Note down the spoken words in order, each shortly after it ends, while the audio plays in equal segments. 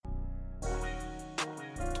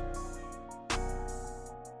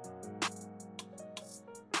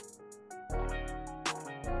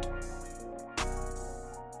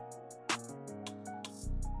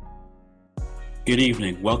Good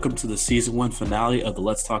evening. Welcome to the Season 1 finale of the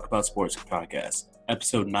Let's Talk About Sports podcast.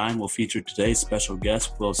 Episode 9 will feature today's special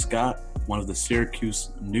guest, Will Scott, one of the Syracuse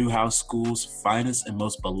Newhouse School's finest and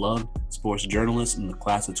most beloved sports journalists in the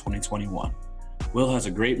class of 2021. Will has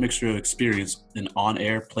a great mixture of experience in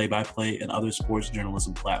on-air, play-by-play, and other sports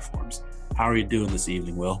journalism platforms. How are you doing this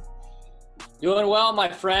evening, Will? Doing well, my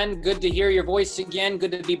friend. Good to hear your voice again.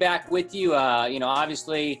 Good to be back with you.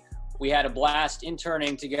 Obviously, we had a blast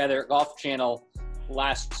interning together at Golf Channel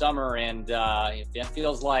last summer, and it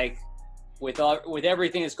feels like with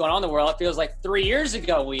everything that's going on in the world, it feels like 3 years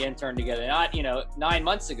ago we interned together, not 9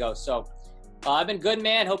 months ago. So I've been good,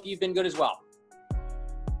 man. Hope you've been good as well.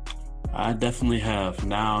 I definitely have.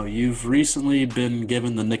 Now, you've recently been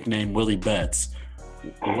given the nickname Willie Betts.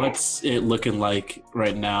 What's it looking like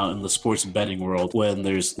right now in the sports betting world when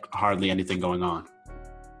there's hardly anything going on?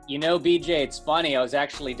 BJ, it's funny. I was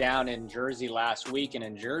actually down in Jersey last week, and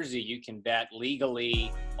in Jersey, you can bet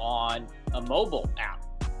legally on a mobile app.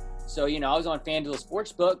 So, I was on FanDuel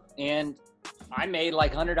Sportsbook, and I made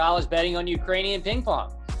like $100 betting on Ukrainian ping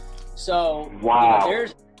pong. So, wow.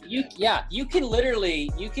 You can literally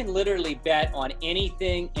bet on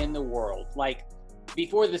anything in the world. Like,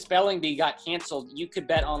 before the spelling bee got canceled, you could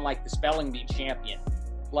bet on like the spelling bee champion.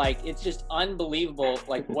 Like, it's just unbelievable,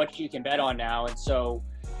 like what you can bet on now. And so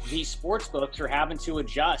these sports books are having to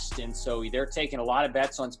adjust. And so they're taking a lot of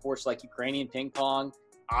bets on sports like Ukrainian ping pong.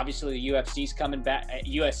 Obviously the UFC's coming back.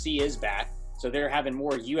 UFC is back. So they're having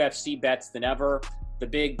more UFC bets than ever. The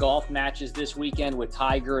big golf matches this weekend with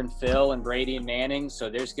Tiger and Phil and Brady and Manning. So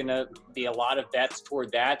there's going to be a lot of bets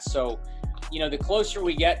toward that. So the closer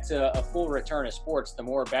we get to a full return of sports, the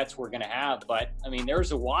more bets we're going to have. But, there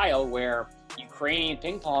was a while where Ukrainian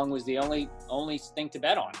ping pong was the only thing to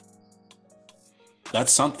bet on.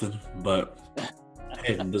 That's something, but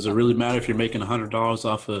hey, does it really matter if you're making $100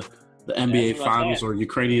 off of the NBA Finals or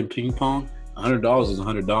Ukrainian ping pong? $100 is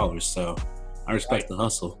 $100, so I respect the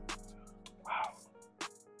hustle. Wow.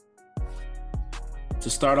 To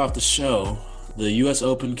start off the show, the U.S.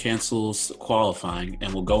 Open cancels qualifying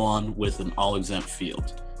and will go on with an all-exempt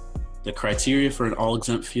field. The criteria for an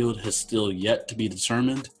all-exempt field has still yet to be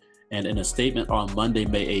determined, and in a statement on Monday,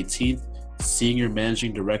 May 18th, Senior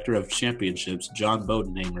Managing Director of Championships, John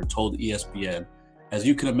Bodenhamer, told ESPN, "As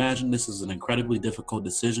you can imagine, this is an incredibly difficult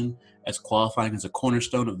decision, as qualifying is a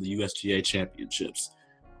cornerstone of the USGA Championships.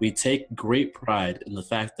 We take great pride in the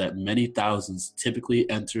fact that many thousands typically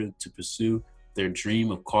enter to pursue their dream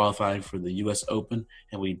of qualifying for the U.S. Open,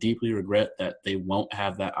 and we deeply regret that they won't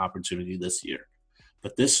have that opportunity this year.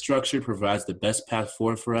 But this structure provides the best path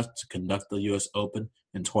forward for us to conduct the U.S. Open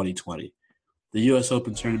in 2020. The U.S.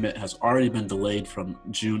 Open tournament has already been delayed from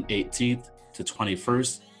June 18th to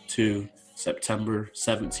 21st to September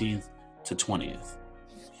 17th to 20th.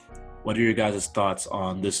 What are your guys' thoughts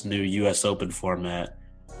on this new U.S. Open format,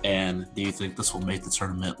 and do you think this will make the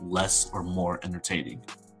tournament less or more entertaining?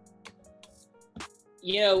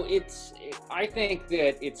 I think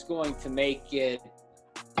that it's going to make it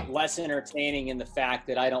less entertaining in the fact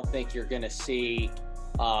that I don't think you're going to see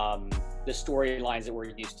the storylines that we're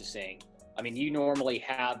used to seeing. You normally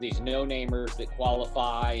have these no-namers that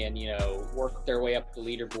qualify and, work their way up the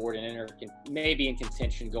leaderboard and enter maybe in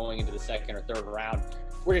contention going into the second or third round.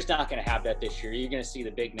 We're just not going to have that this year. You're going to see the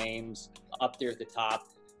big names up there at the top.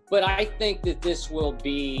 But I think that this will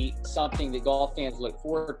be something that golf fans look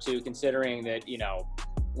forward to, considering that,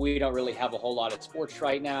 we don't really have a whole lot of sports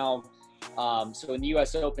right now. So when the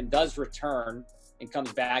U.S. Open does return and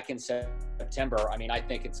comes back in September, I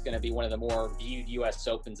think it's going to be one of the more viewed U.S.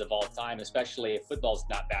 Opens of all time, especially if football's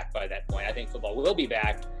not back by that point. I think football will be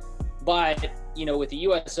back. But, with the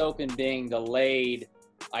U.S. Open being delayed,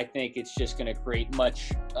 I think it's just going to create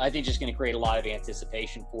a lot of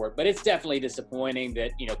anticipation for it. But it's definitely disappointing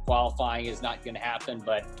that, qualifying is not going to happen,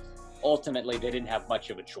 but ultimately they didn't have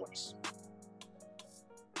much of a choice.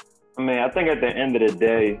 I think at the end of the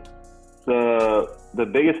day, the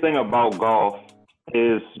biggest thing about golf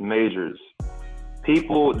is majors.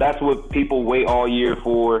 That's what people wait all year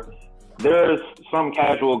for. There's some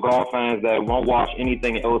casual golf fans that won't watch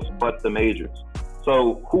anything else but the majors.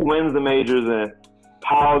 So who wins the majors and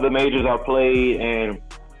how the majors are played and,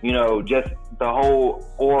 just the whole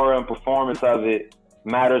aura and performance of it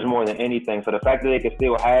matters more than anything. So the fact that they can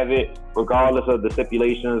still have it, regardless of the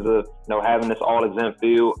stipulations of, having this all-exempt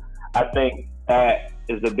field, I think that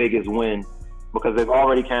is the biggest win, because they've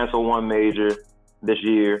already canceled one major this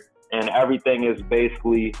year, and everything is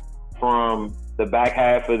basically from the back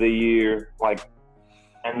half of the year,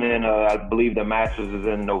 and then I believe the Masters is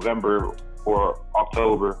in November or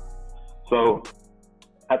October. So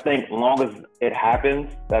I think long as it happens,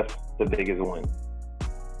 that's the biggest win.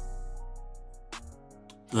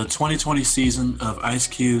 The 2020 season of Ice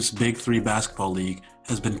Cube's Big Three Basketball League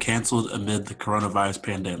has been canceled amid the coronavirus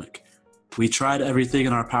pandemic. We tried everything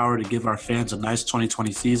in our power to give our fans a nice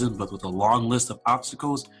 2020 season, but with a long list of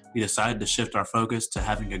obstacles, we decided to shift our focus to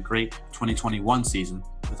having a great 2021 season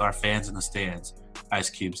with our fans in the stands, Ice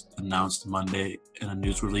Cube announced Monday in a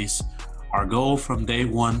news release. Our goal from day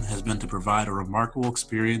one has been to provide a remarkable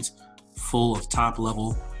experience full of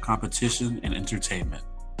top-level competition and entertainment.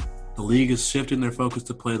 The league is shifting their focus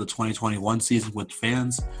to play the 2021 season with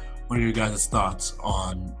fans. What are your guys' thoughts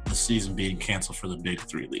on the season being canceled for the Big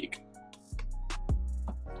Three League?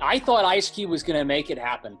 I thought Ice Cube was going to make it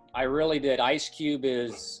happen. I really did. Ice Cube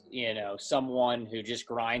is, someone who just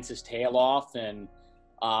grinds his tail off, and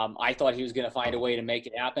I thought he was going to find a way to make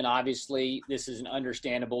it happen. Obviously, this is an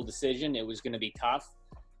understandable decision. It was going to be tough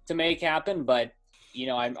to make happen, but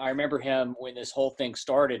I remember him when this whole thing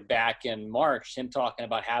started back in March, him talking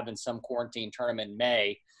about having some quarantine tournament in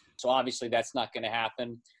May. So obviously that's not going to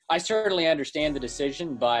happen. I certainly understand the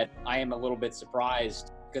decision, but I am a little bit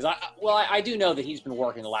surprised because I do know that he's been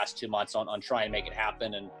working the last 2 months on trying to make it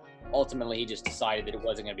happen, and ultimately he just decided that it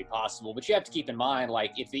wasn't going to be possible. But you have to keep in mind,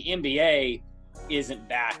 like, if the NBA isn't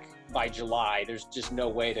back by July, there's just no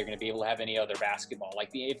way they're going to be able to have any other basketball.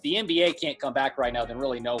 Like, if the NBA can't come back right now, then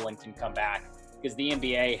really no one can come back, because the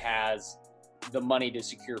NBA has the money to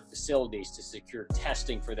secure facilities, to secure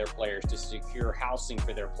testing for their players, to secure housing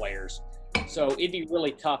for their players. So it'd be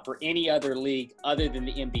really tough for any other league other than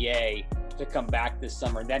the NBA to come back this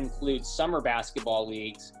summer. That includes summer basketball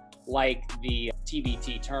leagues like the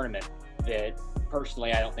TBT tournament that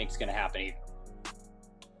personally I don't think is going to happen either.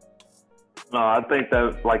 No, I think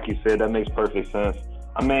that, like you said, that makes perfect sense.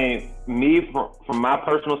 I mean, from my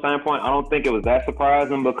personal standpoint, I don't think it was that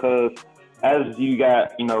surprising because as you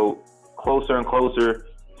got, closer and closer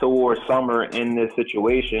towards summer in this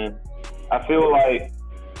situation, I feel like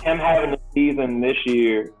him having a season this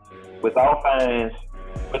year without fans,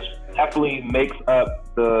 which definitely makes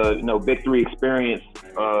up the, Big Three experience,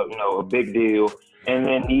 a big deal. And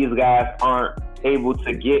then these guys aren't able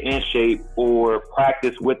to get in shape or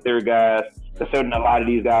practice with their guys. Considering a lot of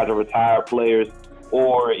these guys are retired players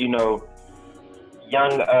or, young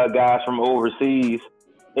guys from overseas,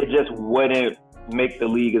 it just wouldn't make the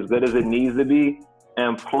league as good as it needs to be.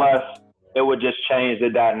 And plus, it would just change the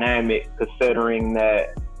dynamic considering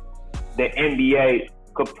that the NBA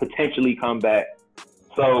could potentially come back.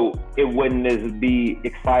 So it wouldn't as be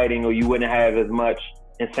exciting, or you wouldn't have as much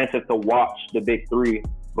incentive to watch the Big Three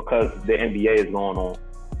because the NBA is going on.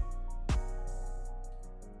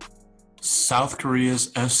 South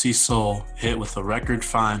Korea's FC Seoul hit with a record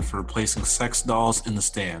fine for placing sex dolls in the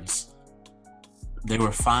stands. They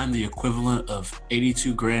were fined the equivalent of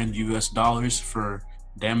 $82,000 US for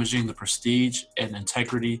damaging the prestige and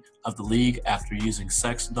integrity of the league after using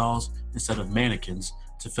sex dolls instead of mannequins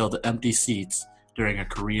to fill the empty seats during a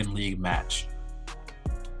Korean League match.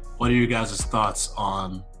 What are your guys' thoughts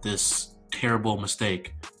on this terrible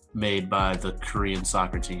mistake made by the Korean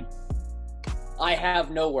soccer team? I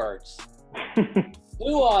have no words.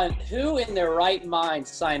 Who in their right mind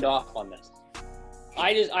signed off on this?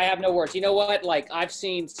 I have no words. You know what? Like, I've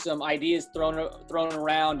seen some ideas thrown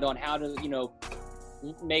around on how to,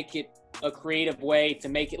 make it a creative way to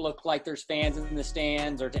make it look like there's fans in the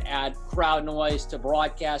stands or to add crowd noise to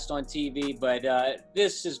broadcast on TV. But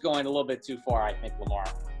this is going a little bit too far, I think, Lamar.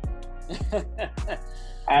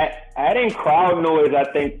 Adding crowd noise,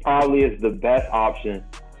 I think, probably is the best option.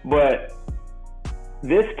 But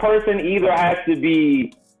this person either has to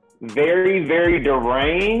be very, very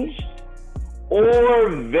deranged or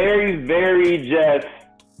very, very just,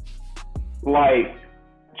 like,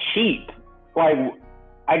 cheap. Like,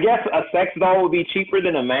 I guess a sex doll would be cheaper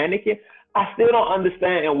than a mannequin. I still don't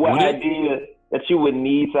understand in what idea that you would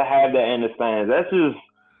need to have that in the stands.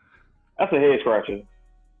 That's a head scratcher.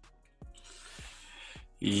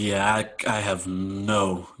 Yeah, I have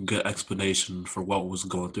no good explanation for what was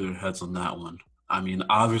going through their heads on that one. I mean,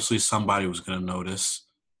 obviously somebody was going to notice.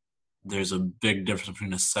 There's a big difference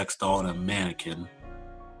between a sex doll and a mannequin.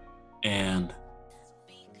 And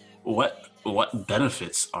what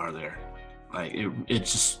benefits are there? Like, it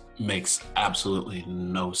just makes absolutely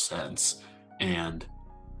no sense. And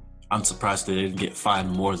I'm surprised they didn't get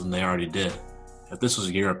fined more than they already did. If this was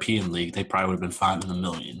a European league, they probably would have been fined in the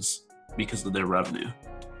millions because of their revenue.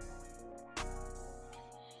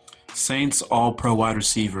 Saints All-Pro wide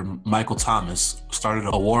receiver Michael Thomas started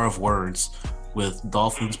a war of words with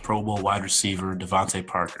Dolphins Pro Bowl wide receiver Devontae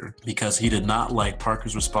Parker because he did not like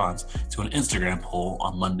Parker's response to an Instagram poll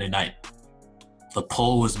on Monday night. The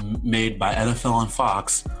poll was made by NFL on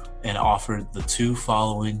Fox and offered the two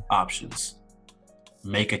following options: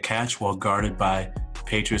 make a catch while guarded by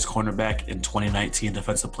Patriots cornerback and 2019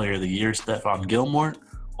 Defensive Player of the Year Stephon Gilmore,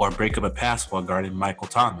 or break up a pass while guarding Michael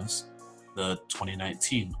Thomas, the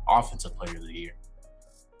 2019 Offensive Player of the Year.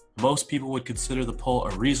 Most people would consider the poll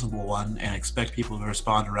a reasonable one and expect people to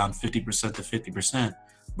respond around 50% to 50%,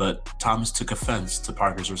 but Thomas took offense to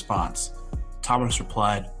Parker's response. Thomas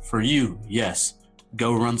replied, "For you, yes.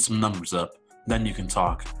 Go run some numbers up. Then you can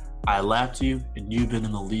talk. I lapped you, and you've been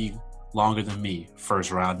in the league longer than me,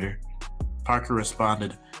 first rounder." Parker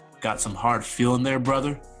responded, "Got some hard feeling there,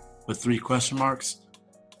 brother?" with 3 question marks.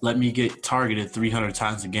 "Let me get targeted 300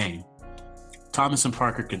 times a game." Thomas and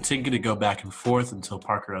Parker continued to go back and forth until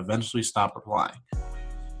Parker eventually stopped replying.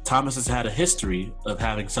 Thomas has had a history of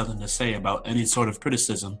having something to say about any sort of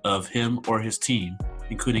criticism of him or his team,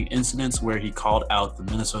 including incidents where he called out the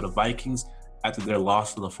Minnesota Vikings after their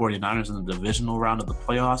loss to the 49ers in the divisional round of the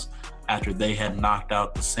playoffs, after they had knocked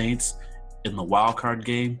out the Saints in the wild card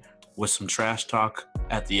game with some trash talk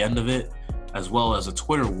at the end of it, as well as a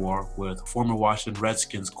Twitter war with former Washington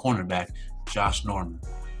Redskins cornerback Josh Norman.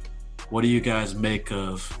 What do you guys make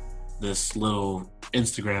of this little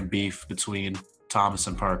Instagram beef between Thomas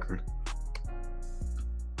and Parker?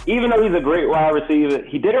 Even though he's a great wide receiver,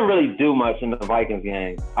 he didn't really do much in the Vikings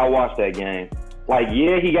game. I watched that game. Like,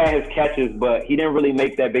 yeah, he got his catches, but he didn't really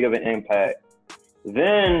make that big of an impact.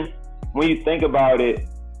 Then, when you think about it,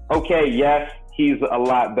 okay, yes, he's a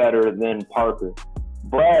lot better than Parker.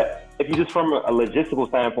 But if you just from a logistical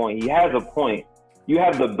standpoint, he has a point. You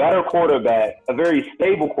have the better quarterback, a very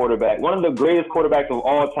stable quarterback, one of the greatest quarterbacks of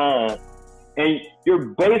all time, and you're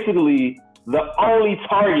basically the only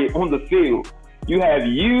target on the field. You have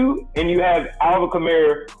you and you have Alvin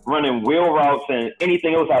Kamara running wheel routes and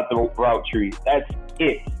anything else out the route tree. That's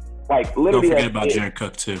it. Like, literally, don't forget about Jared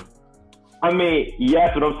Cook too. I mean,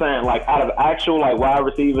 yes, what I'm saying, like, out of actual like wide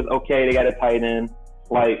receivers, okay, they got a tight end.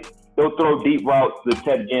 Like, they'll throw deep routes to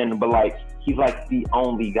Ted Ginn, but like, he's like the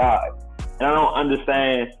only guy. And I don't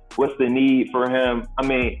understand what's the need for him. I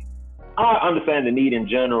mean, I understand the need in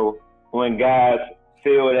general when guys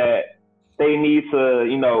feel that they need to,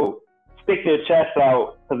 you know, stick their chest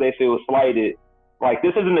out because they feel slighted. Like,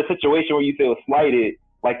 this isn't a situation where you feel slighted.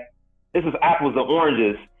 Like, this is apples and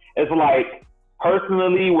oranges. It's like,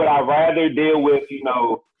 personally, would I rather deal with, you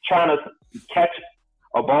know, trying to catch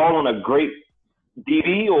a ball on a great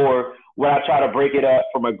DB, or would I try to break it up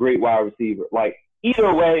from a great wide receiver? Like,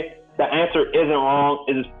 either way, the answer isn't wrong.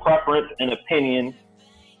 It is preference and opinion.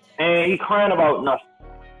 And he's crying about nothing.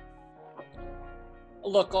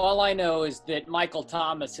 Look, all I know is that Michael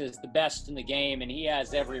Thomas is the best in the game, and he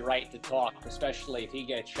has every right to talk, especially if he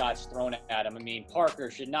gets shots thrown at him. I mean, Parker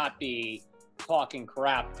should not be talking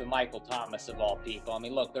crap to Michael Thomas, of all people. I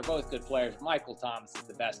mean, look, they're both good players. Michael Thomas is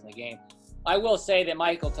the best in the game. I will say that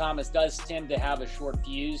Michael Thomas does tend to have a short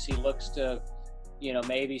fuse. He looks to, you know,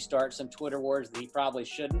 maybe start some Twitter wars that he probably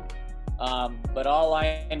shouldn't. But all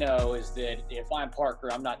I know is that if I'm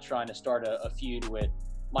Parker, I'm not trying to start a feud with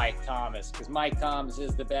Mike Thomas, because Mike Thomas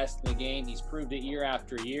is the best in the game. He's proved it year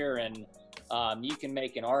after year, and you can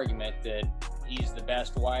make an argument that he's the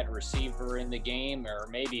best wide receiver in the game, or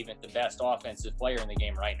maybe even the best offensive player in the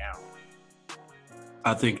game right now.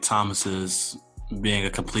 I think Thomas is being a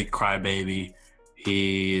complete crybaby.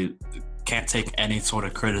 He can't take any sort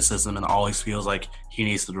of criticism and always feels like he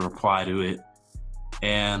needs to reply to it.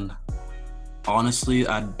 And honestly,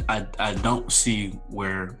 I don't see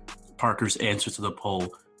where Parker's answer to the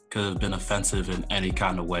poll could have been offensive in any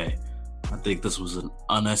kind of way. I think this was an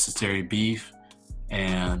unnecessary beef,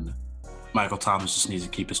 and Michael Thomas just needs to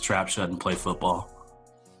keep his trap shut and play football.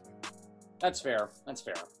 That's fair. That's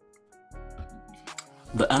fair.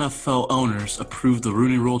 The NFL owners approved the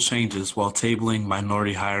Rooney Rule changes while tabling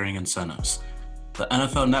minority hiring incentives. The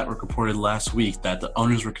NFL Network reported last week that the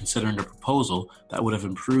owners were considering a proposal that would have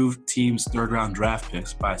improved teams' third-round draft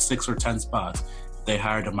picks by 6 or 10 spots if they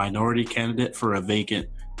hired a minority candidate for a vacant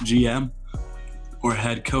GM or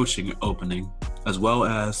head coaching opening, as well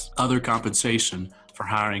as other compensation for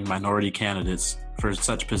hiring minority candidates for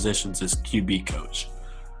such positions as QB coach.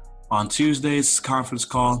 On Tuesday's conference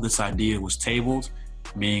call, this idea was tabled,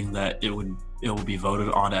 meaning that it will be voted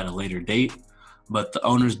on at a later date. But the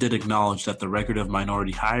owners did acknowledge that the record of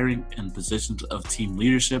minority hiring and positions of team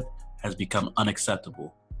leadership has become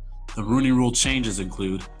unacceptable. The Rooney Rule changes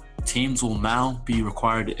include: teams will now be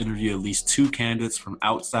required to interview at least 2 candidates from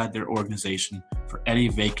outside their organization for any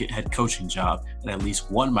vacant head coaching job, and at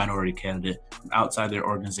least 1 minority candidate from outside their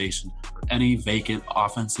organization for any vacant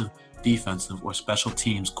offensive, defensive, or special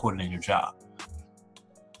teams coordinator job.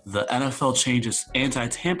 The NFL changed its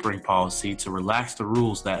anti-tampering policy to relax the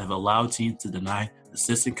rules that have allowed teams to deny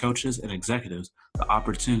assistant coaches and executives the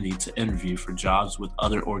opportunity to interview for jobs with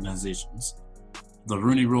other organizations. The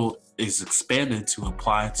Rooney Rule is expanded to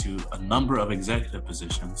apply to a number of executive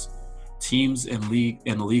positions. Teams in the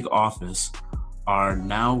league office are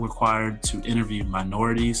now required to interview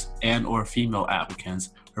minorities and or female applicants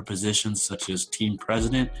for positions such as team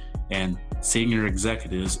president and senior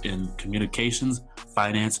executives in communications,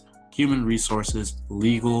 finance, human resources,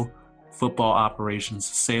 legal, football operations,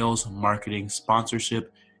 sales, marketing,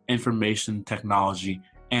 sponsorship, information technology,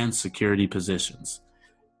 and security positions.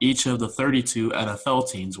 Each of the 32 NFL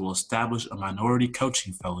teams will establish a minority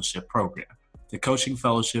coaching fellowship program. The coaching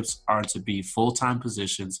fellowships are to be full-time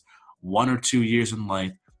positions, 1 or 2 years in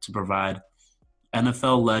length, to provide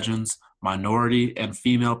NFL legends, minority and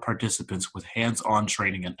female participants with hands-on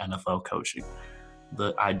training in NFL coaching.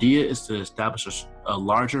 The idea is to establish a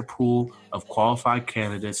larger pool of qualified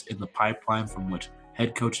candidates in the pipeline from which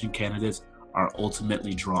head coaching candidates are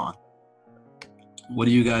ultimately drawn. What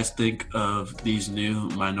do you guys think of these new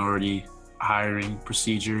minority hiring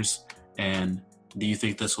procedures, and do you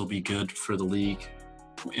think this will be good for the league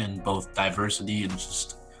in both diversity and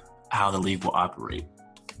just how the league will operate?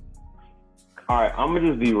 All right, I'm going to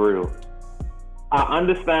just be real. I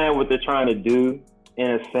understand what they're trying to do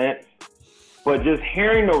in a sense, but just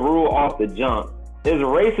hearing the rule off the jump is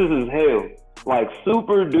racist as hell. Like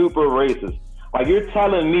super duper racist. Like you're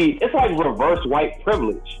telling me, it's like reverse white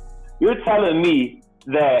privilege. You're telling me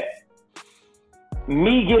that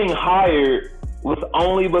me getting hired was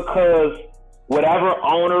only because whatever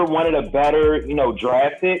owner wanted a better,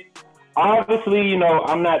 draft pick. Obviously,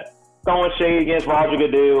 I'm not throwing shade against Roger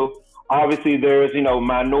Goodell. Obviously, there's,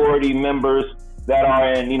 minority members that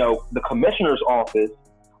are in, the commissioner's office.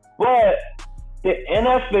 But the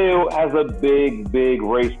NFL has a big, big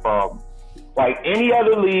race problem. Like any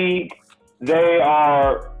other league, they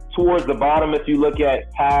are towards the bottom if you look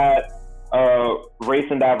at Tide race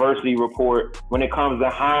and diversity report when it comes to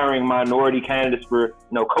hiring minority candidates for,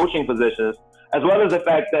 coaching positions, as well as the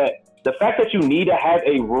fact that you need to have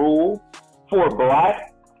a rule for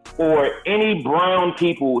Black or any brown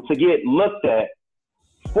people to get looked at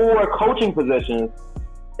for coaching positions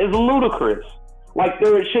is ludicrous. Like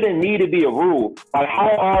there shouldn't need to be a rule. Like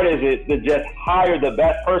how hard is it to just hire the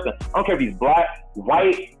best person? I don't care if he's Black,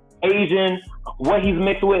 white, Asian, what he's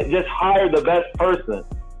mixed with, just hire the best person.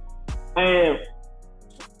 And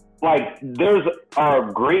like there's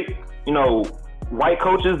great, white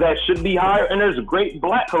coaches that should be hired, and there's great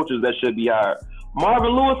Black coaches that should be hired.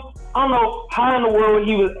 Marvin Lewis, I don't know how in the world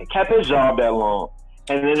he kept his job that long.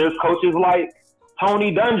 And then there's coaches like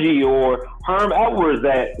Tony Dungy or Herm Edwards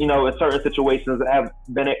that, in certain situations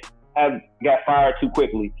have got fired too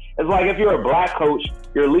quickly. It's like if you're a Black coach,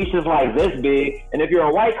 your leash is like this big, and if you're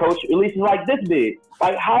a white coach, your leash is like this big.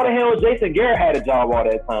 Like how the hell Jason Garrett had a job all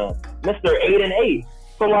that time? Mr. 8-8.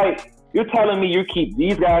 So like you're telling me you keep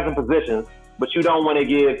these guys in positions, but you don't want to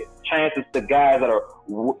give chances to guys that are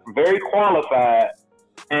very qualified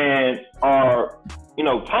and are,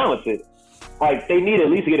 talented. Like they need at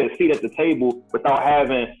least to get a seat at the table without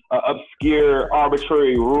having an obscure,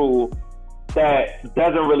 arbitrary rule that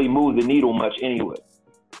doesn't really move the needle much anyway.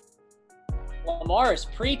 Lamar is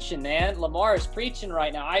preaching, man. Lamar is preaching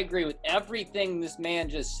right now. I agree with everything this man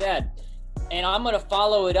just said. And I'm going to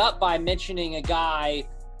follow it up by mentioning a guy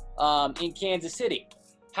in Kansas City.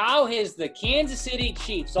 How has the Kansas City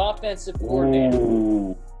Chiefs offensive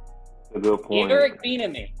coordinator, a good point, Eric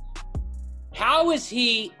Bieniemy, how has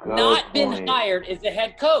he not been hired as a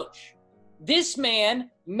head coach? This man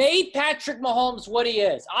made Patrick Mahomes what he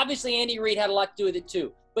is. Obviously, Andy Reid had a lot to do with it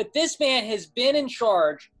too. But this man has been in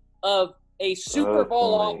charge of a Super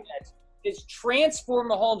Bowl offense. Has transformed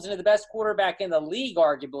Mahomes into the best quarterback in the league,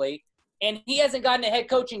 arguably, and he hasn't gotten a head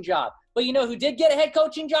coaching job. But you know who did get a head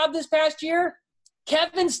coaching job this past year?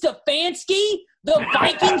 Kevin Stefanski, the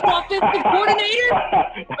Vikings offensive coordinator?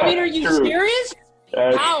 I mean, are you serious?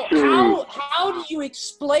 How do you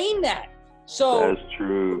explain that? So that's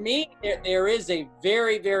true. For me, there is a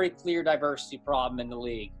very, very clear diversity problem in the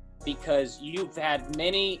league because you've had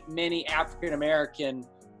many, many African-American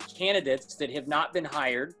candidates that have not been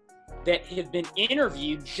hired, that have been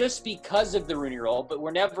interviewed just because of the Rooney Rule, but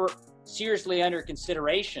were never seriously under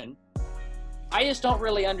consideration. I just don't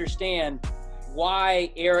really understand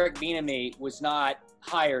why Eric Bieniemy was not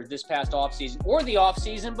hired this past offseason or the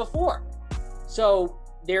offseason before. So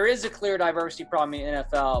there is a clear diversity problem in the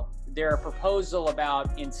NFL. Their proposal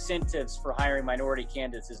about incentives for hiring minority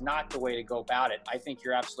candidates is not the way to go about it. I think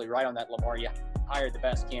you're absolutely right on that, Lamar. You hire the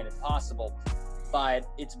best candidate possible. But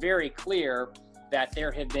it's very clear that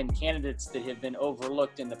there have been candidates that have been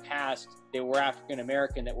overlooked in the past that were African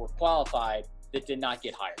American that were qualified that did not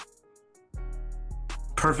get hired.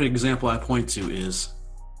 Perfect example I point to is,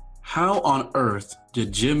 how on earth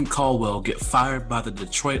did Jim Caldwell get fired by the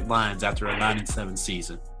Detroit Lions after a 9-7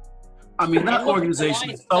 season? I mean, that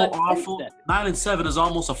organization is so awful. 9-7 is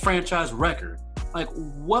almost a franchise record. Like,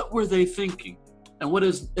 what were they thinking? And what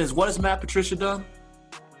has Matt Patricia done?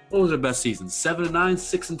 What was their best season? 7-9,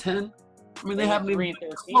 6-10? I mean, they haven't even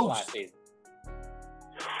been close.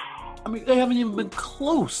 I mean, they haven't even been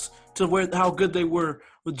close to how good they were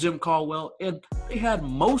with Jim Caldwell, and they had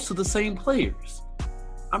most of the same players.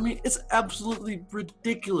 I mean, it's absolutely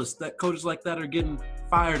ridiculous that coaches like that are getting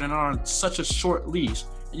fired and are on such a short leash.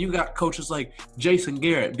 And you got coaches like Jason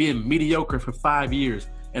Garrett being mediocre for 5 years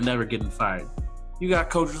and never getting fired. You got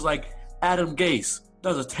coaches like Adam Gase,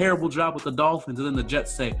 does a terrible job with the Dolphins, and then the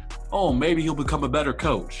Jets say, oh, maybe he'll become a better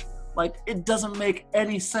coach. Like, it doesn't make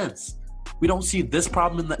any sense. We don't see this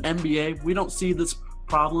problem in the NBA. We don't see this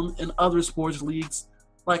problem in other sports leagues.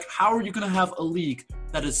 Like, how are you going to have a league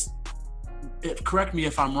that is, correct me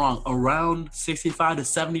if I'm wrong, around 65 to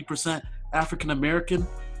 70% African-American?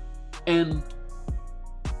 And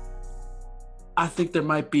I think there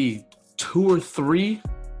might be 2 or 3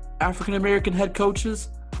 African-American head coaches.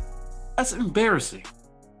 That's embarrassing.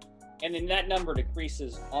 And then that number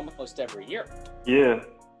decreases almost every year. Yeah.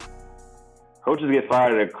 Coaches get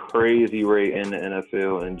fired at a crazy rate in the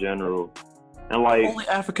NFL in general. And like, the only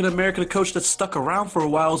African-American coach that stuck around for a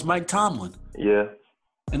while was Mike Tomlin. Yeah.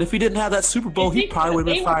 And if he didn't have that Super Bowl, he probably would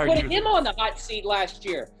have been fired. They were putting him on the hot seat last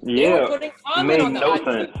year. Yeah. They were putting Tomlin on the hot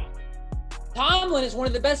sense. seat. Tomlin is one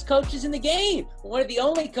of the best coaches in the game. One of the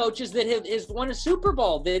only coaches that has won a Super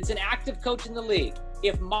Bowl that's an active coach in the league.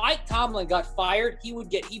 If Mike Tomlin got fired, he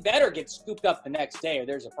better get scooped up the next day, or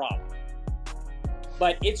there's a problem.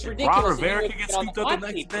 But it's ridiculous. Ron Rivera can get scooped up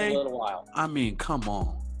the next day. For a little while. I mean, come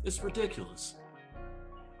on, it's ridiculous.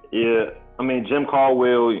 Yeah, I mean, Jim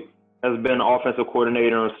Caldwell has been offensive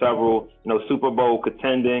coordinator on several, Super Bowl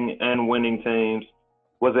contending and winning teams.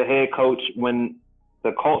 Was a head coach when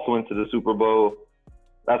the Colts went to the Super Bowl.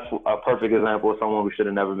 That's a perfect example of someone who should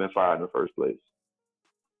have never been fired in the first place.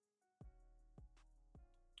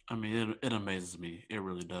 I mean, it amazes me. It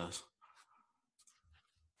really does.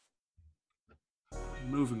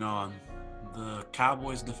 Moving on, the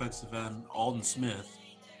Cowboys defensive end, Aldon Smith,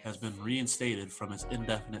 has been reinstated from his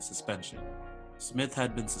indefinite suspension. Smith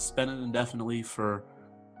had been suspended indefinitely for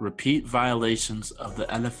repeat violations of the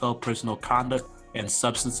NFL personal conduct and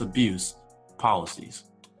substance abuse policies.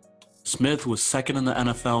 Smith was second in the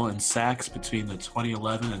NFL in sacks between the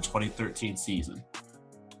 2011 and 2013 season.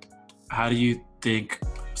 How do you think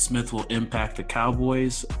Smith will impact the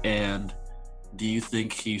Cowboys, and do you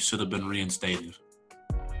think he should have been reinstated?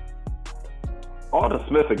 Aldon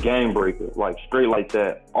Smith a game breaker, like straight like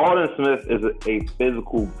that. Aldon Smith is a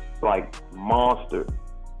physical, monster.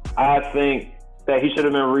 I think that he should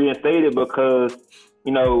have been reinstated because,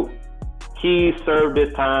 he served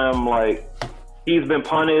his time, he's been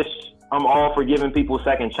punished. I'm all for giving people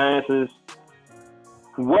second chances.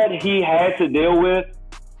 What he had to deal with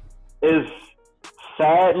is,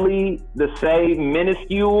 sadly to say,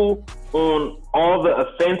 minuscule on all the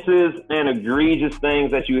offenses and egregious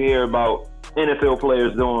things that you hear about NFL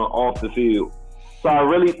players doing off the field. So I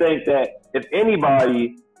really think that if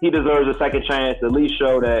anybody, he deserves a second chance to at least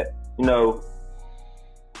show that,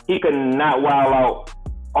 he can not wow out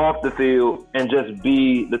off the field and just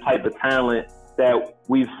be the type of talent that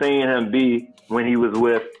we've seen him be when he was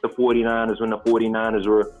with the 49ers, when the 49ers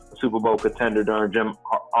were a Super Bowl contender during Jim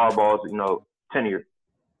Harbaugh's, tenure.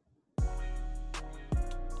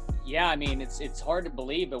 Yeah, I mean, it's hard to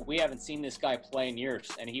believe, but we haven't seen this guy play in years,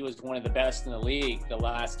 and he was one of the best in the league the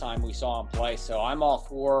last time we saw him play. So I'm all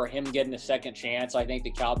for him getting a second chance. I think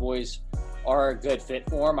the Cowboys are a good fit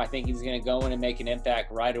for him. I think he's going to go in and make an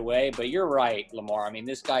impact right away. But you're right, Lamar. I mean,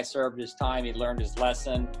 this guy served his time. He learned his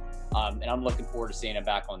lesson, and I'm looking forward to seeing him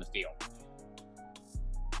back on the field.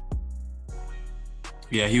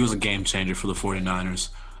 Yeah, he was a game changer for the 49ers.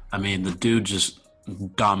 I mean, the dude just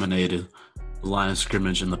dominated the line of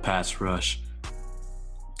scrimmage in the pass rush.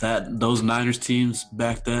 Those Niners teams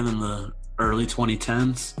back then in the early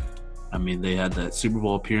 2010s, I mean, they had that Super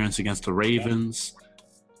Bowl appearance against the Ravens.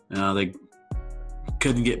 They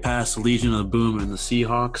couldn't get past the Legion of Boom and the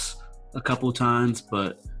Seahawks a couple of times,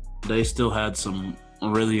 but they still had some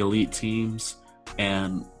really elite teams.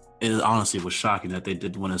 And it honestly was shocking that they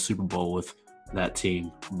did win a Super Bowl with that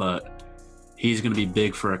team. But he's going to be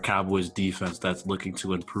big for a Cowboys defense that's looking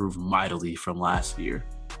to improve mightily from last year.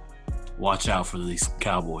 Watch out for these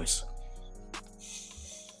Cowboys.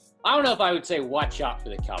 I don't know if I would say watch out for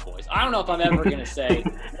the Cowboys. I don't know if I'm ever going to say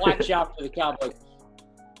watch out for the Cowboys.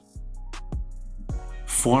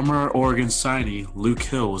 Former Oregon signee Luke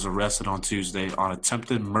Hill was arrested on Tuesday on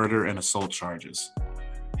attempted murder and assault charges.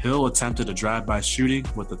 Hill attempted a drive-by shooting,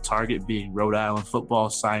 with the target being Rhode Island football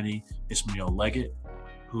signee Ishmael Leggett,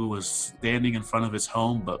 who was standing in front of his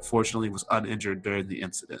home but fortunately was uninjured during the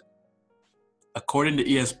incident. According to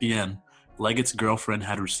ESPN, Leggett's girlfriend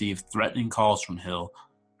had received threatening calls from Hill,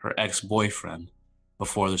 her ex-boyfriend,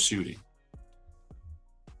 before the shooting.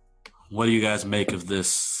 What do you guys make of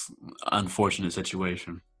this unfortunate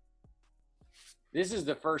situation? This is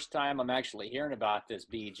the first time I'm actually hearing about this,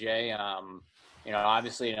 BJ.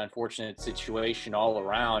 Obviously an unfortunate situation all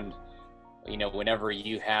around. Whenever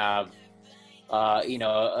you have,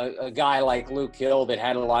 a guy like Luke Hill that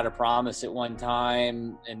had a lot of promise at one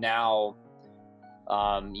time, and now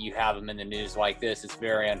you have him in the news like this. It's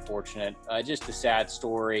very unfortunate. Just a sad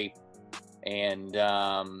story. And,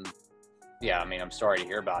 I'm sorry to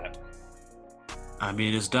hear about it. I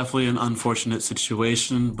mean, it's definitely an unfortunate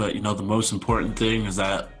situation, but, the most important thing is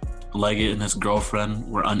that Leggett and his girlfriend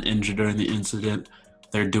were uninjured during the incident.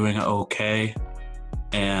 They're doing okay,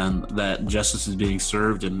 and that justice is being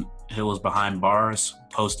served, and Hill is behind bars,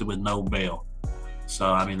 posted with no bail.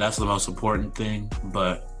 So, that's the most important thing,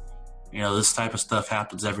 but this type of stuff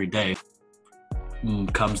happens every day.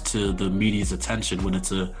 It comes to the media's attention when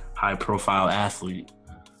it's a high-profile athlete.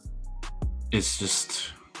 It's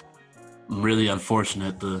just really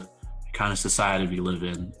unfortunate, the kind of society we live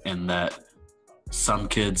in, and that some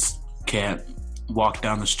kids can't walk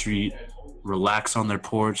down the street, relax on their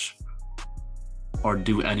porch, or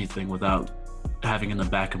do anything without having in the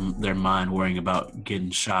back of their mind worrying about getting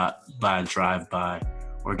shot by a drive-by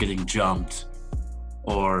or getting jumped,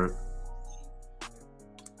 or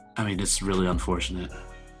it's really unfortunate.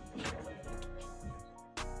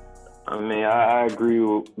 I agree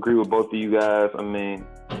with both of you guys.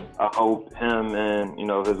 I hope him and,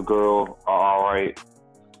 his girl are all right.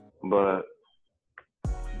 But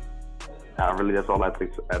that's all I have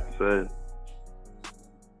to say.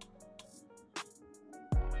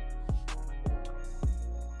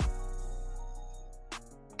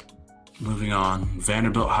 Moving on,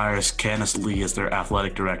 Vanderbilt hires Candace Lee as their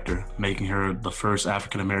athletic director, making her the first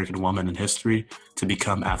African-American woman in history to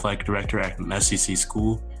become athletic director at an SEC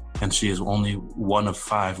school, and she is only one of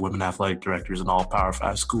 5 women athletic directors in all Power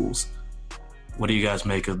 5 schools. What do you guys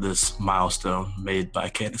make of this milestone made by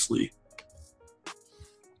Candace Lee?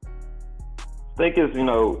 I think it's,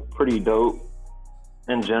 pretty dope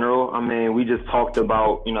in general. We just talked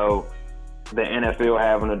about, the NFL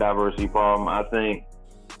having a diversity problem. I think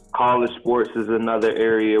college sports is another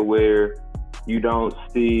area where you don't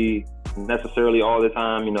see necessarily all the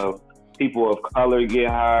time, people of color get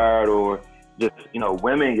hired, or just,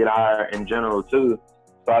 women get hired in general too.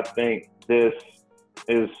 So I think this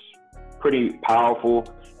is pretty powerful.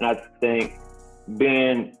 And I think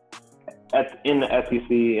being in the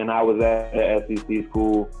SEC, and I was at the SEC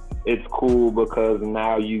school, it's cool because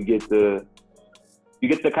now you get to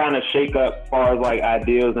kind of shake up as far as like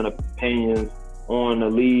ideas and opinions on a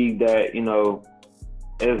league that,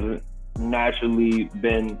 has naturally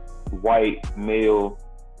been white, male.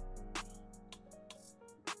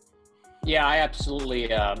 Yeah, I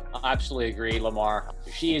absolutely agree, Lamar.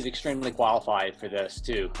 She is extremely qualified for this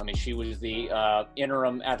too. She was the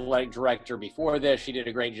interim athletic director before this. She did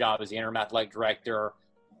a great job as the interim athletic director.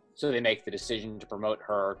 So they make the decision to promote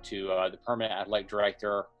her to the permanent athletic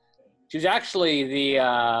director. She was actually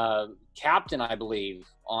the captain, I believe,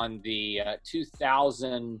 on the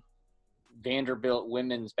 2000 Vanderbilt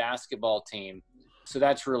women's basketball team. So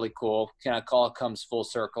that's really cool. Kind of call comes full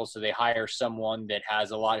circle. So they hire someone that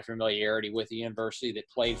has a lot of familiarity with the university, that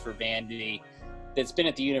played for Vandy, that's been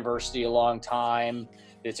at the university a long time,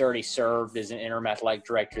 that's already served as an interim athletic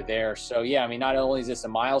director there. So, yeah, not only is this a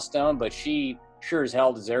milestone, but she sure as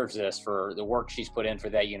hell deserves this for the work she's put in for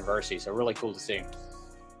that university. So really cool to see.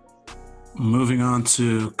 Moving on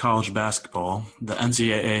to college basketball, the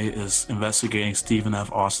NCAA is investigating Stephen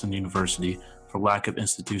F. Austin University for lack of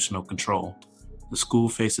institutional control. The school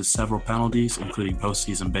faces several penalties, including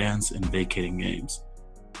postseason bans and vacating games.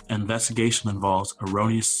 An investigation involves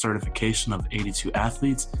erroneous certification of 82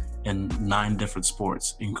 athletes in 9 different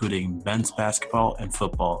sports, including men's basketball and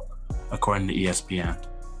football, according to ESPN.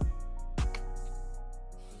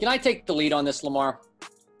 Can I take the lead on this, Lamar?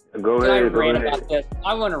 Go ahead. About this?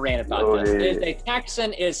 I want to rant about this. A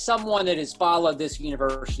Texan is someone that has followed this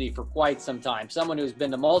university for quite some time, someone who's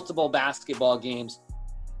been to multiple basketball games,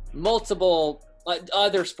 multiple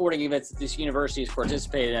other sporting events that this university has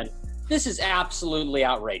participated in. This is absolutely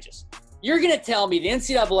outrageous. You're going to tell me the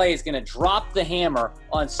NCAA is going to drop the hammer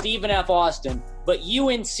on Stephen F. Austin, but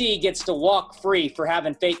UNC gets to walk free for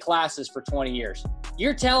having fake classes for 20 years.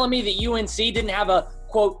 You're telling me that UNC didn't have a,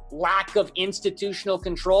 quote, lack of institutional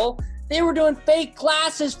control? They were doing fake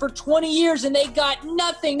classes for 20 years and they got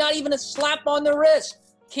nothing, not even a slap on the wrist.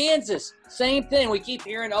 Kansas, same thing. We keep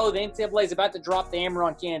hearing, the NCAA is about to drop the hammer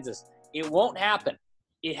on Kansas. It won't happen.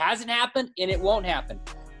 It hasn't happened and it won't happen.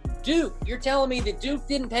 Duke, you're telling me that Duke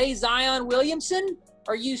didn't pay Zion Williamson?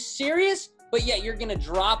 Are you serious? But yet you're going to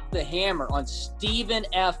drop the hammer on Stephen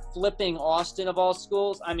F. flipping Austin of all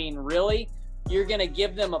schools? I mean, really? You're going to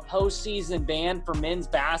give them a postseason ban for men's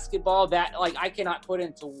basketball? That, I cannot put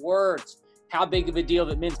into words how big of a deal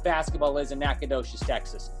that men's basketball is in Nacogdoches,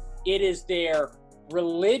 Texas. It is their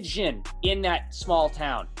religion in that small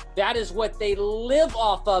town. That is what they live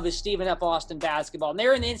off of, is Stephen F. Austin basketball. And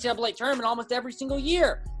they're in the NCAA tournament almost every single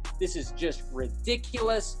year. This is just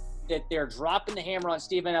ridiculous that they're dropping the hammer on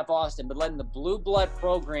Stephen F. Austin, but letting the blue blood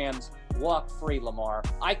programs walk free, Lamar.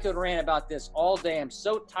 I could rant about this all day. I'm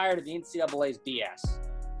so tired of the NCAA's BS.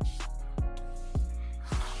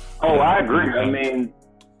 Oh, I agree. I mean,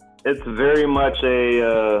 it's very much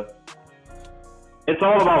it's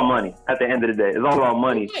all about money at the end of the day. It's all about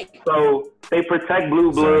money. So they protect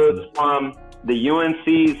blue bloods from the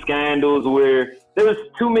UNC scandals where there's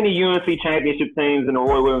too many UNC championship teams in the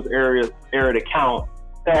Roy Williams era to count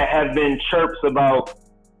that have been chirps about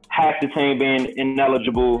half the team being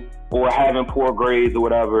ineligible or having poor grades or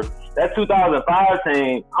whatever. That 2005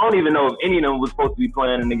 team, I don't even know if any of them was supposed to be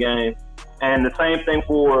playing in the game. And the same thing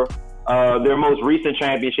for their most recent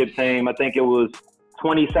championship team. I think it was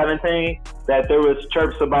 2017, that there was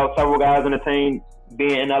chirps about several guys in the team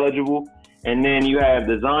being ineligible. And then you have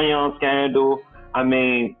the Zion scandal. I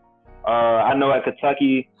mean, I know at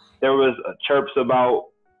Kentucky, there was chirps about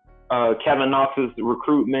Kevin Knox's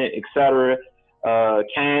recruitment, etc.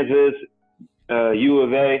 Kansas, U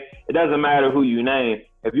of A. It doesn't matter who you name.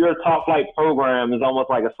 If you're a top flight program, it's almost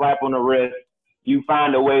like a slap on the wrist. You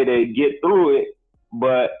find a way to get through it.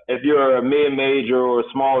 But if you're a mid-major or a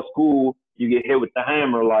small school, you get hit with the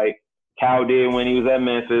hammer like Cal did when he was at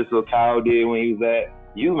Memphis or Cal did when he was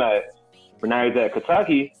at UMass. But now he's at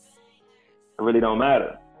Kentucky, it really don't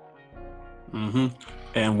matter. Mm-hmm.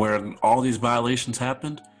 And where all these violations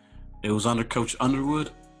happened, it was under Coach Underwood.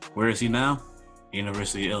 Where is he now?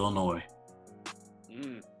 University of Illinois.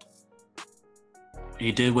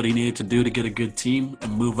 He did what he needed to do to get a good team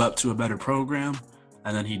and move up to a better program,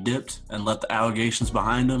 and then he dipped and let the allegations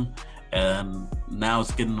behind him, and now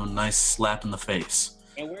it's getting a nice slap in the face.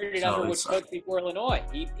 And where did Underwood coach before Illinois?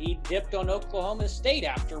 He dipped on Oklahoma State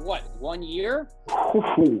after, 1 year?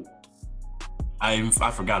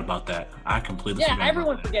 I forgot about that. I completely forgot. Yeah,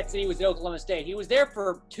 everyone forgets that he was at Oklahoma State. He was there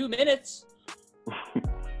for 2 minutes.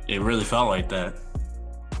 It really felt like that.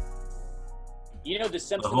 You know the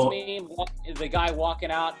Simpsons meme, the guy walking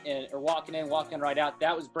out or walking in, walking right out?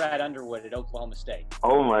 That was Brad Underwood at Oklahoma State.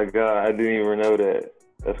 Oh, my God. I didn't even know that.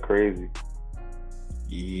 That's crazy.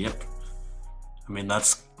 Yep. I mean,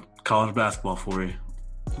 that's college basketball for you.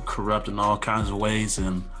 Corrupt in all kinds of ways,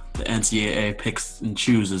 and the NCAA picks and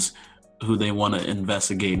chooses who they want to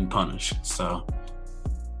investigate and punish. So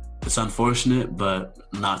it's unfortunate, but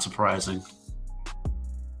not surprising.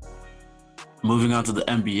 Moving on to the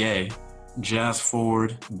NBA, Jazz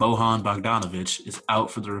forward Bojan Bogdanovic is out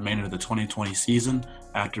for the remainder of the 2020 season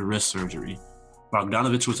after wrist surgery.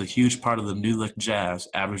 Bogdanovic was a huge part of the New Look Jazz,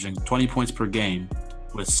 averaging 20 points per game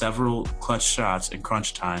with several clutch shots in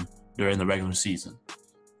crunch time during the regular season.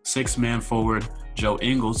 Six-man forward Joe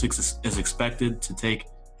Ingles is expected to take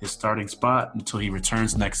his starting spot until he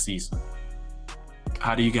returns next season.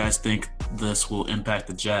 How do you guys think this will impact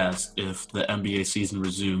the Jazz if the NBA season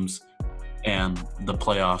resumes and the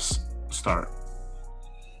playoffs start?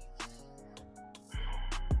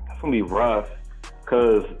 That's going to be rough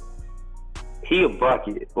because he a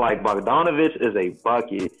bucket. Like, Bogdanovic is a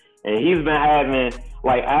bucket. And he's been having,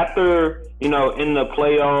 after, in the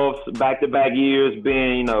playoffs, back-to-back years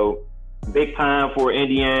being, big time for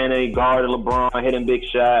Indiana, he guarded LeBron, hitting big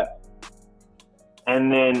shot.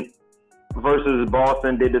 And then versus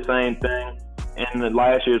Boston did the same thing in the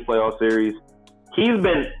last year's playoff series. He's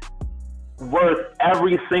been worth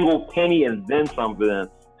every single penny and then some for them.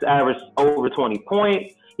 He's averaged over 20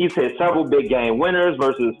 points. He's hit several big game winners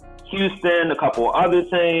versus Houston, a couple other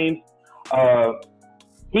teams.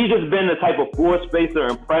 He's just been the type of floor spacer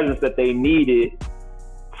and presence that they needed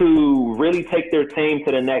to really take their team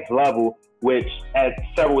to the next level, which at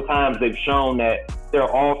several times they've shown that their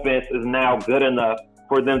offense is now good enough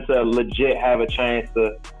for them to legit have a chance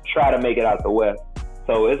to try to make it out the West.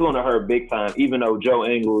 So it's going to hurt big time, even though Joe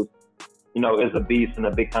Ingles is a beast and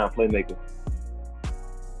a big time playmaker.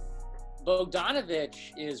 Bogdanovic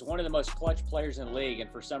is one of the most clutch players in the league,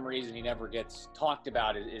 and for some reason he never gets talked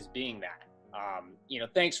about as being that.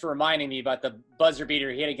 Thanks for reminding me about the buzzer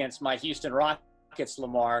beater he hit against my Houston Rockets,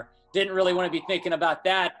 Lamar. Didn't really want to be thinking about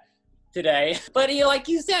that today. But like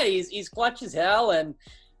you said, he's clutch as hell, and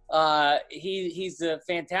he's a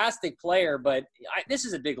fantastic player. But this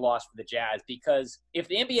is a big loss for the Jazz, because if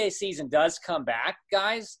the NBA season does come back,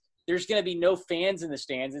 guys, there's going to be no fans in the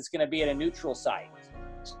stands. It's going to be at a neutral site.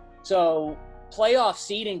 So playoff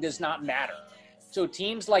seeding does not matter. So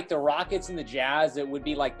teams like the Rockets and the Jazz that would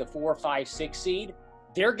be like the 4, 5, 6 seed,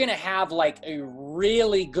 they're going to have like a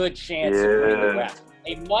really good chance of winning the West.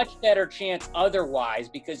 A much better chance otherwise,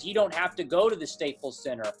 because you don't have to go to the Staples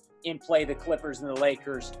Center and play the Clippers and the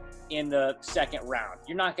Lakers in the second round.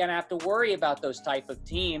 You're not going to have to worry about those type of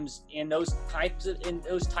teams in those types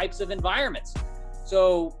of environments.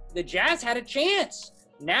 So the Jazz had a chance.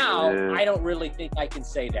 Now, I don't really think I can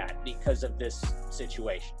say that because of this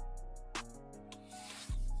situation.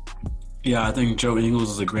 Yeah, I think Joe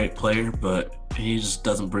Ingles is a great player, but he just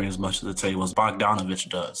doesn't bring as much to the table as Bogdanovic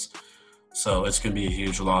does. So it's going to be a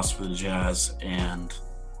huge loss for the Jazz, and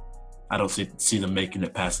I don't see them making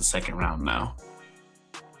it past the second round now.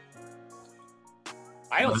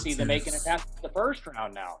 I don't see them making it past the first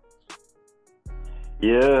round now.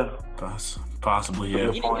 Yeah. Possibly,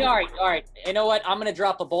 yeah. All right. You know what? I'm going to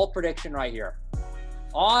drop a bold prediction right here.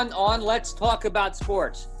 On Let's Talk About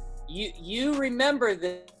Sports. You remember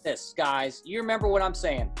this, guys. You remember what I'm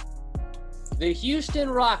saying. The Houston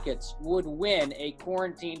Rockets would win a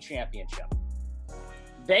quarantine championship.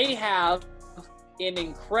 They have an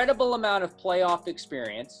incredible amount of playoff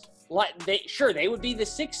experience. They would be the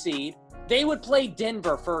 6th seed. They would play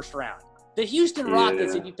Denver first round. The Houston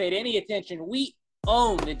Rockets, if you paid any attention, we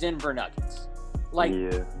own the Denver Nuggets.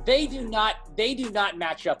 They do not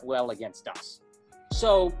match up well against us.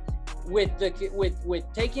 So with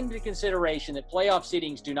taking into consideration that playoff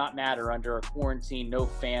seedings do not matter under a quarantine, no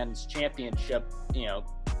fans championship,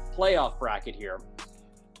 playoff bracket here,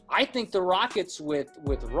 I think the Rockets with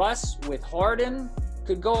Russ, with Harden,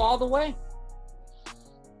 could go all the way.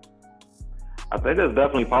 I think that's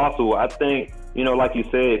definitely possible. I think, like you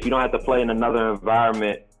said, if you don't have to play in another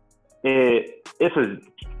environment, it's a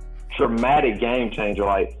dramatic game changer.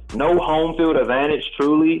 Like, no home field advantage,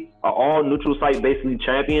 truly, an all neutral site, basically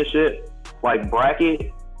championship, like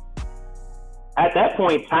bracket. At that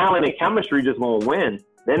point, talent and chemistry just won't win.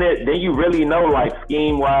 Then you really know, like,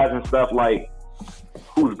 scheme wise and stuff, like,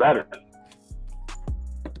 who's better.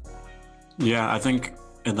 Yeah, I think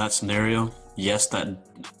in that scenario, yes, that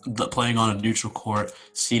the playing on a neutral court,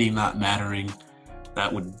 seeding not mattering,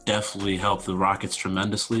 that would definitely help the Rockets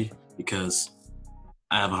tremendously, because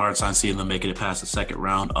I have a hard time seeing them making it past the second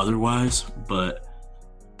round otherwise, but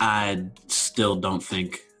I still don't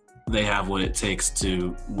think they have what it takes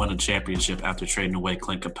to win a championship after trading away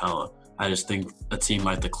Clint Capella. I just think a team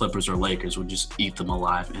like the Clippers or Lakers would just eat them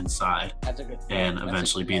alive inside. That's a good point. And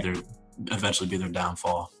eventually be their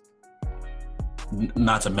downfall.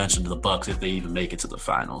 Not to mention the Bucks if they even make it to the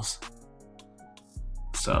finals.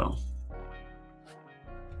 So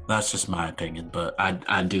that's just my opinion, but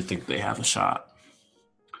I do think they have a shot.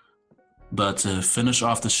 But to finish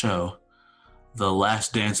off the show, the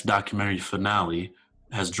Last Dance documentary finale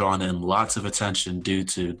has drawn in lots of attention due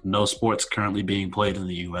to no sports currently being played in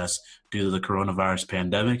the U.S. due to the coronavirus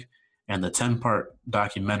pandemic, and the 10-part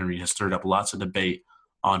documentary has stirred up lots of debate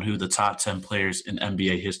on who the top 10 players in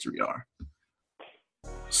NBA history are.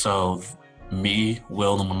 So me,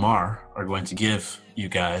 Will, and Lamar are going to give you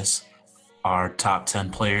guys our top 10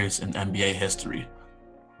 players in NBA history.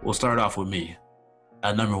 We'll start off with me.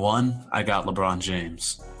 At number 1, I got LeBron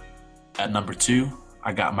James. At number 2,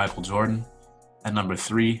 I got Michael Jordan. At number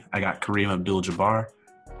 3, I got Kareem Abdul-Jabbar.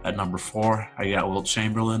 At number 4, I got Wilt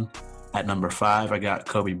Chamberlain. At number 5, I got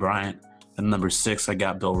Kobe Bryant. At number 6, I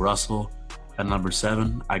got Bill Russell. At number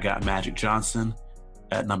 7, I got Magic Johnson.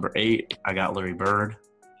 At number 8, I got Larry Bird.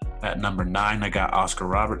 At number 9, I got Oscar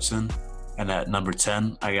Robertson. And at number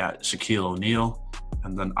 10, I got Shaquille O'Neal.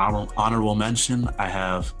 And then honorable mention, I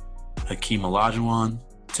have Hakeem Olajuwon,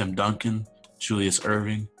 Tim Duncan, Julius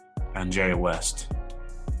Erving, and Jerry West.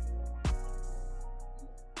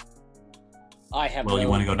 I have. Will, you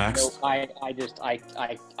want to go next? I'm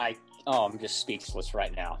just speechless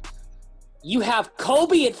right now. You have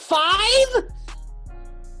Kobe at 5?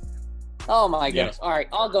 Oh my goodness! Yeah. All right,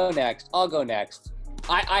 I'll go next.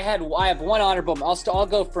 I have one honorable. I'll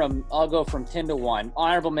go from 10 to 1.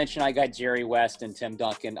 Honorable mention. I got Jerry West and Tim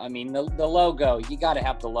Duncan. I mean the logo. You got to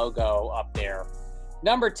have the logo up there.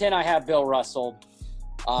 Number 10, I have Bill Russell.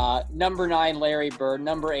 Number 9, Larry Bird.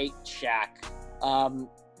 Number 8, Shaq.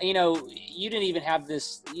 You didn't even have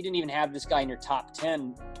this guy in your top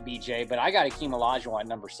 10, BJ, but I got Akeem Olajuwon at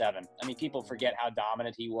number 7. I mean, people forget how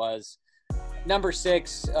dominant he was. Number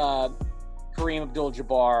 6, Kareem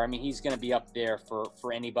Abdul-Jabbar. I mean, he's going to be up there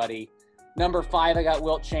for anybody. Number 5, I got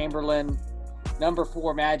Wilt Chamberlain. Number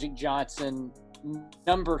 4, Magic Johnson.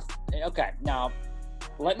 Okay, now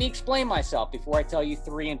let me explain myself before I tell you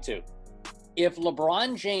 3 and 2. If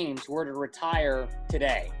LeBron James were to retire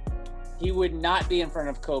today, he would not be in front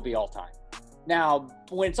of Kobe all time. Now,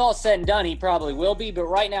 when it's all said and done, he probably will be, but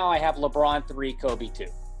right now I have LeBron 3, Kobe 2.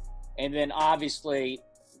 And then obviously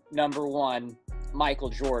number 1, Michael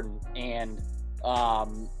Jordan. And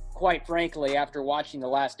quite frankly, after watching The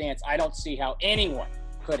Last Dance, I don't see how anyone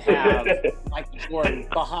could have Michael Jordan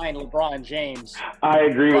behind LeBron James. I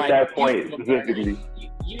agree with that point specifically.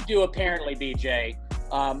 You do apparently, BJ.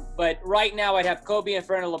 But right now I'd have Kobe in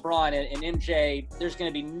front of LeBron and MJ. There's going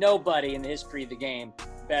to be nobody in the history of the game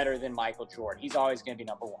better than Michael Jordan. He's always going to be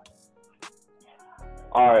number 1.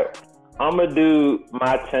 All right. I'm going to do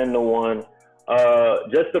my 10-1.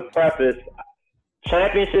 Just to preface,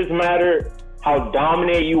 championships matter. How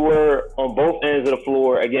dominant you were on both ends of the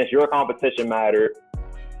floor against your competition mattered.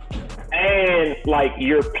 And,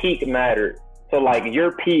 your peak mattered. So,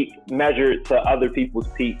 your peak measured to other people's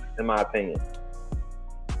peaks, in my opinion.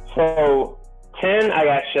 So, 10, I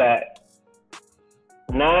got Shaq.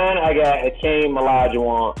 9, I got Hakeem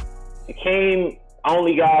Olajuwon. Hakeem,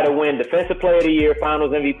 only guy to win Defensive Player of the Year,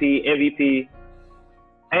 Finals MVP,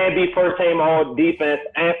 and be first team All Defense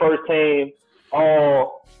and first team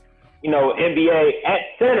All, NBA at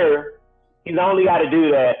center. He's the only guy to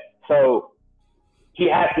do that. So, he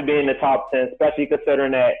has to be in the top 10, especially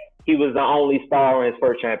considering that he was the only star on his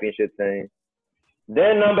first championship team.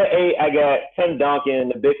 Then number 8, I got Tim Duncan,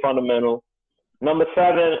 the big fundamental. Number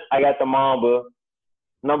 7, I got the Mamba.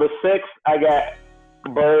 Number 6, I got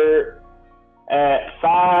Bird. At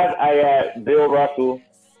 5, I got Bill Russell.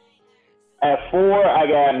 At 4, I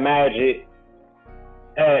got Magic.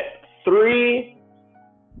 At 3,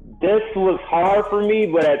 this was hard for me,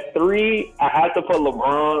 but at 3, I had to put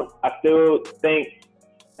LeBron. I still think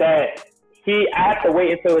that I have to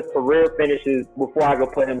wait until his career finishes before I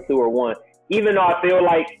could put him 2 or 1. Even though I feel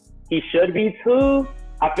like he should be 2,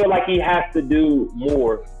 I feel like he has to do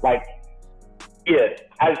more. I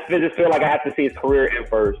just feel like I have to see his career end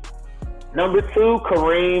first. Number 2,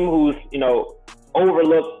 Kareem, who's,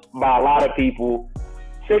 overlooked by a lot of people.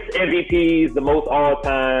 6 MVPs, the most all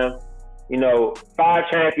time. 5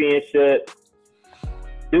 championships.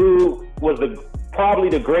 Dude was probably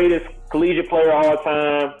the greatest collegiate player of all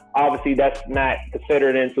time. Obviously, that's not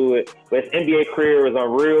considered into it. But his NBA career is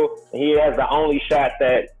unreal. And he has the only shot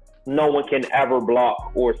that no one can ever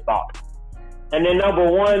block or stop. And then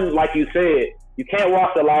number 1, like you said, you can't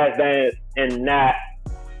watch The Last Dance and not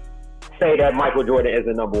say that Michael Jordan is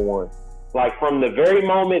the number 1. From the very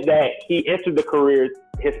moment that he entered his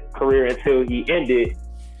career until he ended,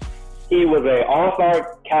 he was an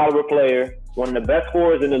all-star caliber player, one of the best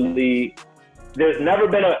scorers in the league. There's never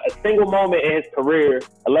been a single moment in his career,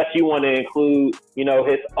 unless you want to include,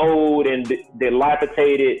 his old and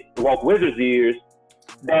dilapidated Wizards years,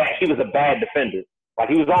 that he was a bad defender.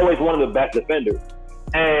 He was always one of the best defenders.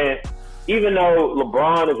 And even though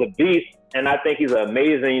LeBron is a beast, and I think he's an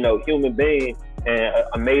amazing, human being and an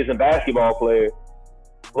amazing basketball player,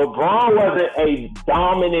 LeBron wasn't a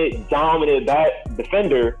dominant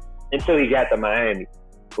defender until he got to Miami.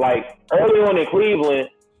 Early on in Cleveland,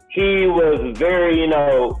 he was very,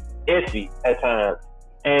 iffy at times.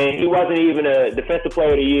 And he wasn't even a Defensive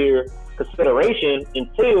Player of the Year consideration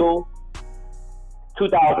until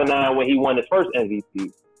 2009 when he won his first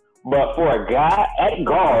MVP. But for a guy at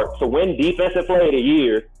guard to win Defensive Player of the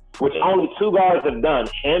Year, which only 2 guards have done,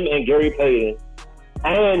 him and Gary Payton,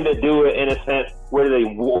 and to do it in a sense where the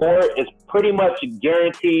award is pretty much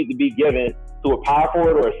guaranteed to be given to a power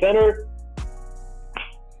forward or a center,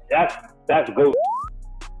 that's good.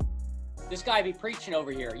 This guy be preaching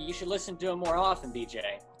over here. You should listen to him more often, BJ.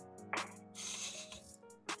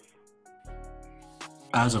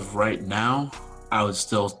 As of right now, I would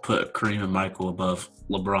still put Kareem and Michael above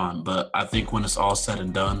LeBron, but I think when it's all said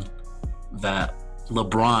and done, that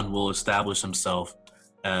LeBron will establish himself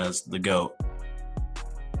as the GOAT.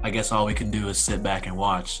 I guess all we can do is sit back and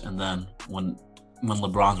watch, and then when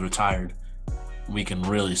LeBron's retired, we can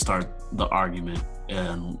really start the argument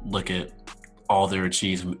and look at all their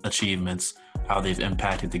achievements, how they've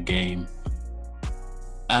impacted the game.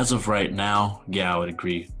 As of right now, yeah, I would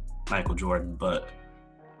agree, Michael Jordan, but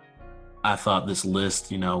I thought this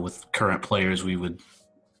list, with current players we would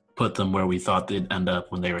put them where we thought they'd end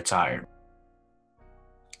up when they retired.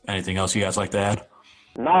 Anything else you guys like to add?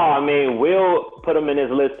 No, I mean, Will put him in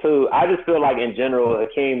his list too. I just feel like in general,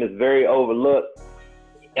 Hakeem is very overlooked.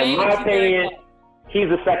 In my opinion, he's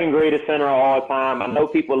the second greatest center of all time. I know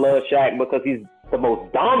people love Shaq because he's the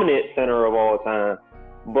most dominant center of all time.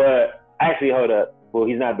 But actually, hold up. Well,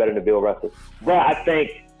 he's not better than Bill Russell. But I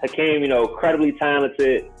think Hakeem, incredibly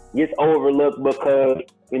talented, gets overlooked because,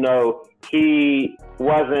 he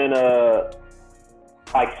wasn't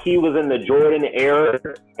he was in the Jordan era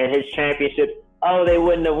and his championship. Oh, they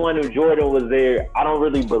wouldn't have won if Jordan was there. I don't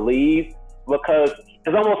really believe, because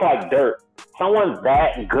it's almost like dirt. Someone's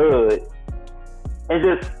that good.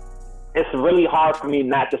 It's really hard for me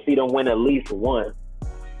not to see them win at least one.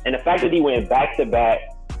 And the fact that he went back-to-back,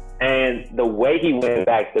 and the way he went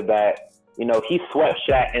back-to-back, he swept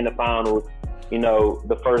Shaq in the finals,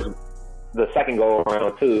 the second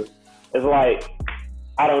go-around too. It's like,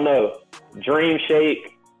 I don't know, dream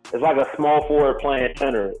shake. It's like a small forward playing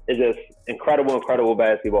center. It's just incredible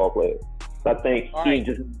basketball player. So I think he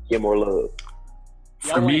just get more love.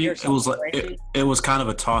 For me, it was kind of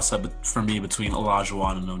a toss-up for me between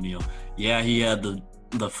Olajuwon and O'Neal. Yeah, he had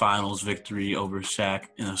the finals victory over Shaq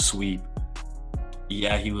in a sweep.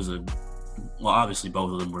 Yeah, he was obviously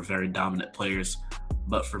both of them were very dominant players.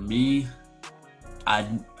 But for me,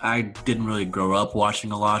 I didn't really grow up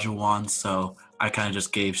watching Olajuwon, so I kind of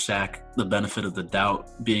just gave Shaq the benefit of the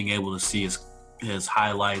doubt, being able to see his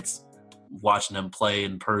highlights, watching him play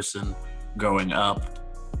in person growing up.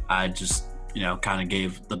 I just, kind of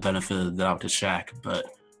gave the benefit of the doubt to Shaq, but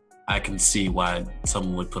I can see why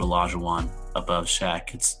someone would put Olajuwon above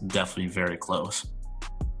Shaq. It's definitely very close.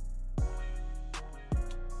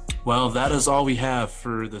 Well, that is all we have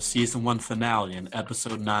for the Season 1 finale and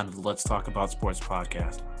Episode 9 of the Let's Talk About Sports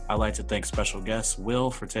podcast. I'd like to thank special guest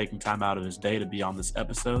Will for taking time out of his day to be on this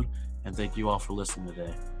episode, and thank you all for listening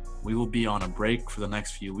today. We will be on a break for the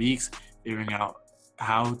next few weeks, figuring out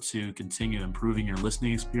how to continue improving your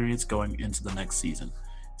listening experience going into the next season.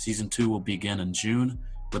 Season 2 will begin in June,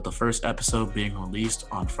 with the first episode being released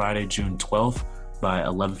on Friday, June 12th by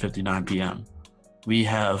 11:59 p.m. We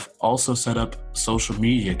have also set up social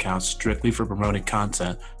media accounts strictly for promoting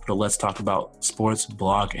content for the Let's Talk About Sports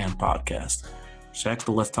blog and podcast. Check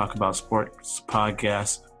the Let's Talk About Sports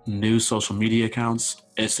podcast new social media accounts: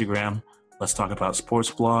 Instagram, Let's Talk About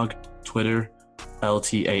Sports blog, Twitter,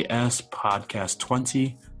 LTAS Podcast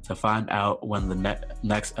 20, to find out when the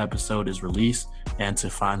next episode is released and to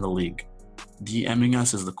find the link. DMing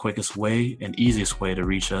us is the quickest way and easiest way to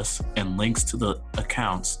reach us, and links to the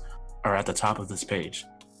accounts are at the top of this page.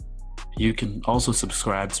 You can also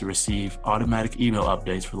subscribe to receive automatic email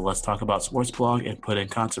updates for the Let's Talk About Sports blog and put in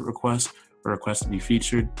content requests or requests to be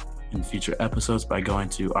featured in future episodes by going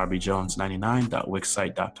to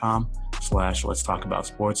rbjones99.wixsite.com/Let's Talk About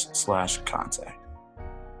Sports/contact.